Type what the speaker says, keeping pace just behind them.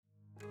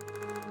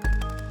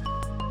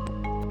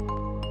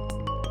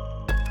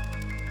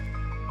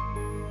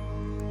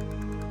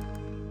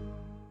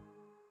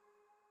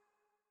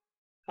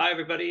Hi,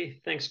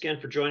 everybody. Thanks again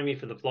for joining me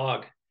for the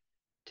vlog.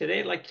 Today,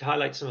 I'd like to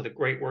highlight some of the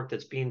great work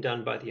that's being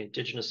done by the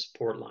Indigenous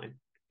Support Line.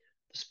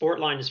 The Support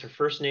Line is for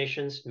First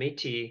Nations,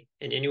 Métis,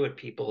 and Inuit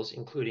peoples,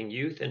 including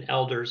youth and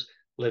elders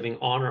living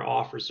on or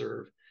off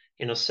reserve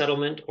in a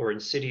settlement or in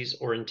cities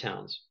or in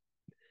towns.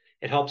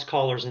 It helps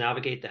callers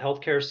navigate the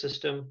healthcare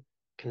system,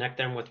 connect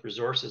them with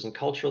resources and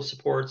cultural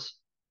supports,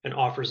 and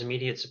offers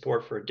immediate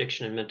support for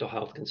addiction and mental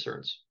health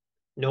concerns.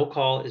 No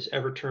call is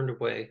ever turned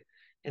away,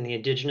 and the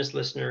Indigenous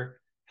listener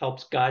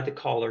helps guide the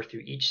caller through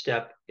each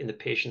step in the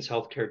patient's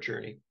healthcare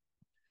journey.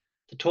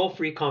 The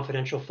toll-free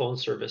confidential phone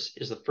service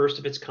is the first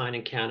of its kind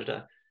in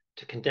Canada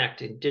to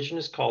connect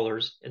Indigenous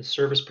callers and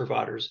service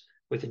providers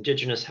with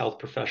Indigenous health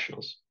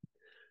professionals.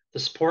 The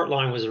support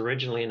line was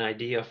originally an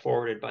idea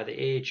forwarded by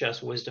the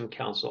AHS Wisdom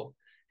Council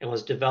and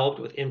was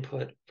developed with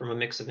input from a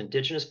mix of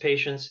Indigenous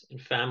patients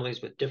and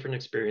families with different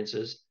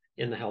experiences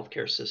in the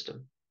healthcare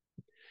system.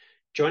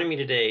 Joining me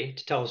today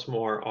to tell us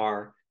more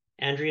are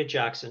Andrea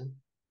Jackson,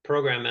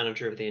 Program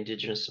Manager of the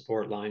Indigenous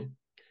Support Line,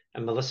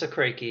 and Melissa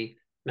Creyke,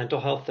 Mental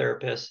Health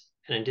Therapist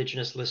and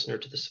Indigenous Listener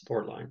to the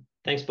Support Line.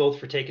 Thanks both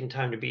for taking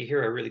time to be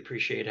here. I really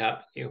appreciate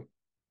having you.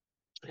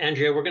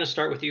 Andrea, we're going to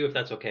start with you if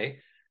that's okay.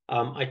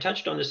 I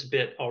touched on this a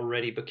bit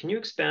already, but can you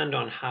expand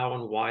on how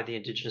and why the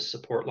Indigenous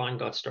Support Line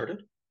got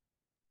started?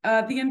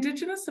 The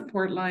Indigenous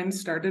Support Line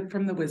started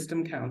from the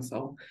Wisdom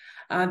Council.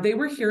 They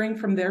were hearing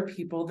from their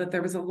people that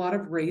there was a lot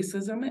of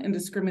racism and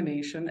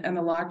discrimination and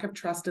a lack of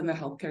trust in the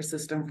healthcare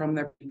system from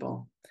their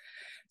people.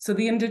 So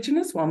the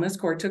Indigenous Wellness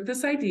Corps took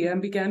this idea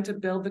and began to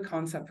build the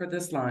concept for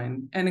this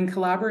line. And in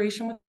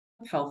collaboration with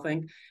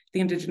HealthLink,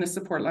 the Indigenous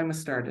Support Line was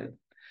started.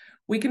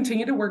 We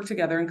continue to work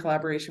together in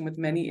collaboration with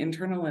many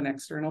internal and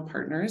external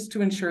partners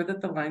to ensure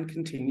that the line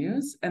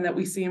continues and that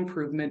we see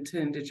improvement to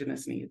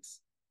Indigenous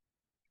needs.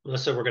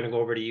 Melissa, we're going to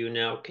go over to you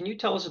now. Can you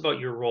tell us about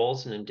your role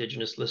as an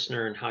Indigenous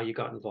listener and how you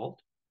got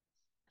involved?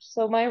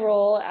 So my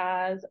role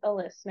as a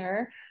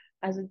listener,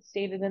 as it's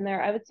stated in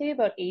there, I would say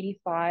about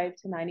 85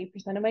 to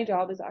 90% of my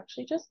job is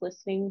actually just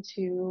listening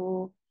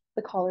to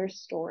the caller's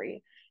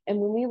story. And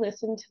when we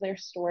listen to their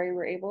story,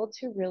 we're able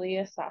to really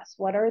assess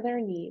what are their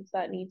needs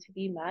that need to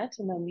be met.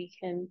 And then we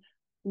can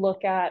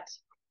look at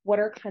what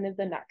are kind of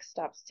the next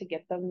steps to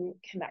get them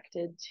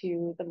connected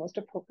to the most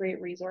appropriate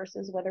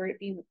resources, whether it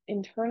be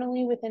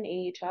internally within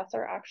AHS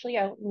or actually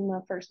out in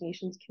the First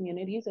Nations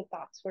communities, if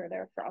that's where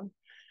they're from.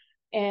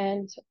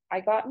 And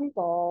I got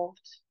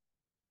involved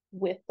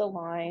with the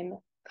line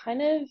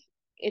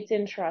it's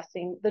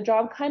interesting. The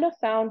job kind of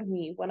found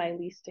me when I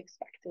least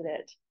expected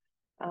it.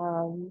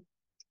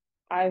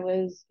 I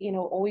was,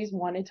 always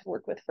wanted to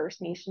work with First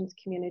Nations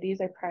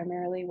communities. I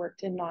primarily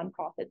worked in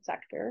nonprofit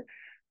sector.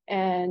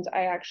 And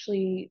I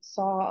actually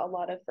saw a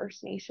lot of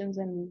First Nations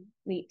and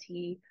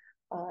Métis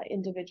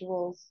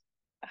individuals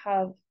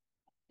have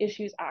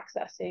issues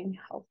accessing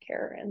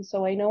healthcare. And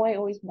so I know I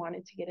always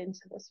wanted to get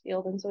into this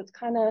field. And so it's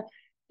kind of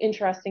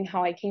interesting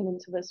how I came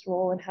into this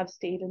role and have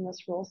stayed in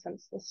this role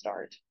since the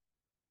start.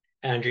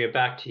 Andrea,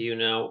 back to you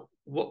now.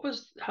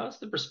 How's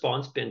the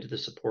response been to the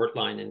support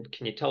line? And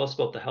can you tell us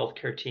about the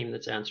healthcare team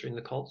that's answering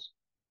the calls?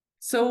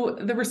 So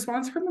the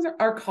response from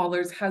our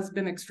callers has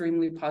been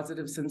extremely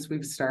positive since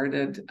we've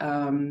started.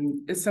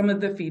 Some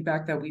of the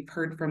feedback that we've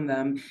heard from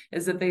them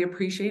is that they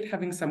appreciate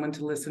having someone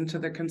to listen to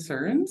their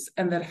concerns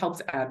and that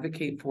helps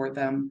advocate for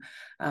them.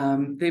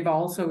 They've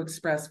also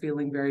expressed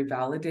feeling very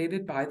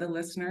validated by the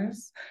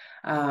listeners,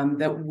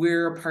 that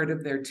we're a part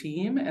of their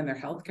team and their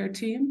healthcare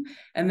team,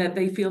 and that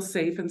they feel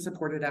safe and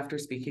supported after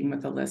speaking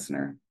with a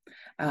listener.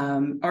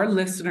 Our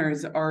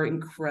listeners are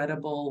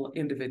incredible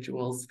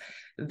individuals.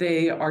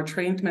 They are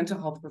trained mental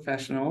health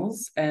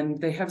professionals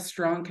and they have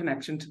strong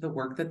connection to the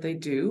work that they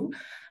do.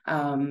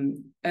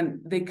 And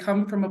they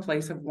come from a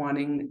place of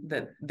wanting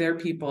that their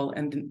people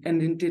and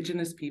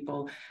Indigenous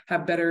people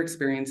have better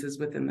experiences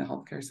within the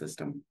healthcare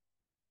system.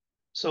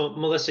 So,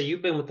 Melissa,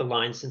 you've been with the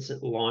line since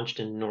it launched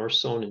in North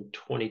Zone in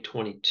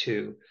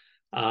 2022,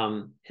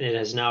 and it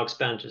has now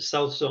expanded to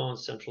South Zone,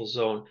 Central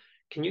Zone.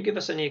 Can you give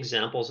us any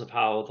examples of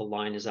how the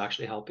line is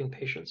actually helping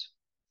patients?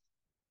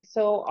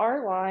 So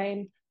our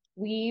line,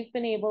 we've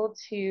been able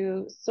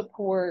to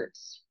support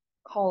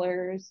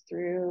callers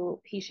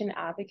through patient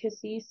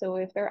advocacy. So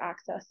if they're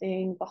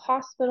accessing the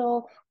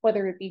hospital,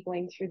 whether it be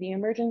going through the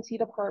emergency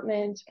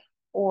department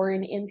or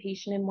an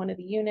inpatient in one of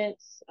the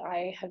units,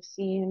 I have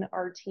seen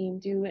our team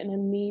do an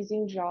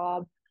amazing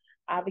job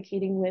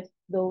advocating with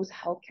those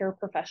healthcare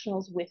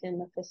professionals within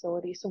the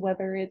facility. So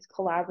whether it's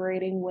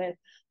collaborating with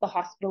the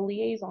hospital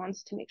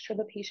liaisons to make sure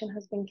the patient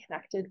has been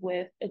connected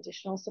with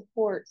additional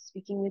support,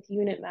 speaking with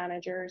unit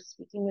managers,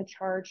 speaking with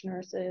charge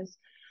nurses,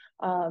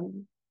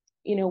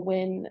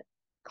 when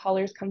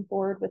callers come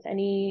forward with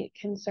any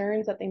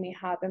concerns that they may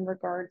have in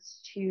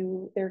regards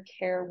to their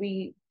care,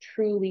 we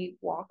truly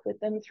walk with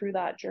them through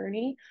that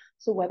journey.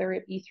 So whether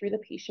it be through the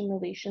patient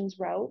relations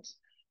route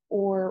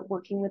or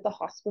working with the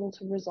hospital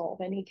to resolve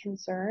any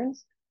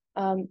concerns.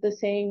 The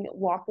saying,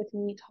 walk with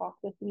me, talk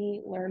with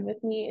me, learn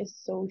with me is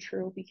so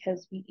true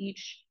because we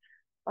each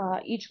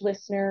each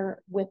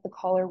listener with the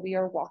caller, we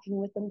are walking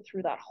with them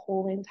through that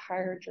whole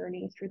entire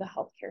journey through the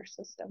healthcare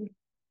system.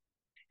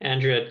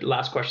 Andrea,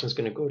 last question is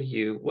going to go to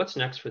you. What's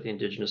next for the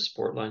Indigenous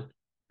Support Line?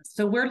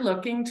 So we're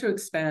looking to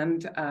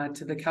expand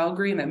to the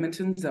Calgary and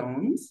Edmonton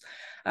zones.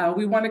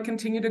 We want to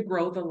continue to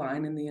grow the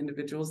line and the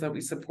individuals that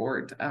we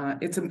support.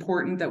 It's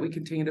important that we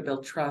continue to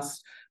build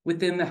trust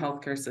within the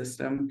healthcare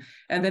system,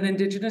 and that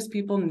Indigenous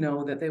people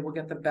know that they will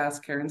get the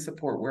best care and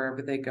support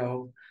wherever they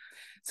go.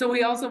 So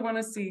we also want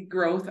to see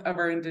growth of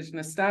our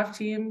Indigenous staff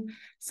team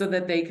so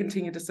that they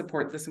continue to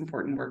support this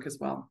important work as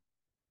well.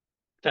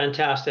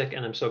 Fantastic,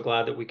 and I'm so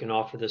glad that we can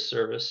offer this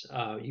service.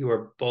 You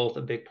are both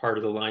a big part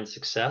of the line's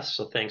success,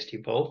 so thanks to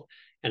you both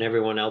and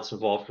everyone else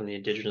involved from the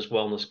Indigenous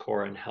Wellness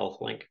Corps and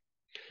HealthLink.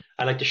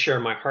 I'd like to share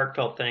my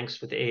heartfelt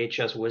thanks with the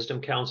AHS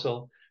Wisdom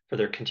Council for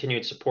their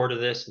continued support of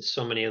this and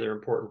so many other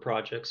important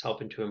projects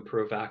helping to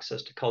improve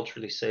access to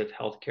culturally safe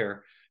healthcare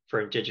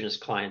for Indigenous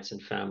clients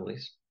and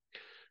families.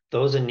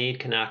 Those in need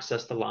can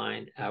access the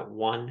line at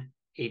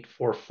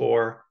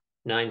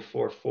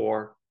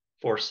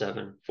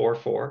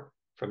 1-844-944-4744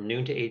 from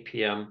noon to 8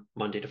 p.m.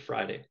 Monday to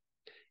Friday.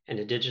 And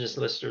Indigenous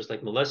listeners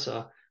like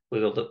Melissa, we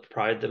will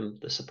provide them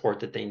the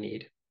support that they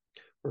need.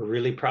 We're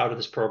really proud of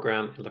this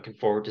program and looking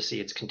forward to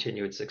see its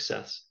continued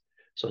success.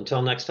 So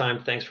until next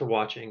time, thanks for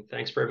watching.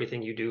 Thanks for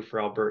everything you do for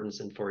Albertans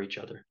and for each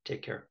other.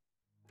 Take care.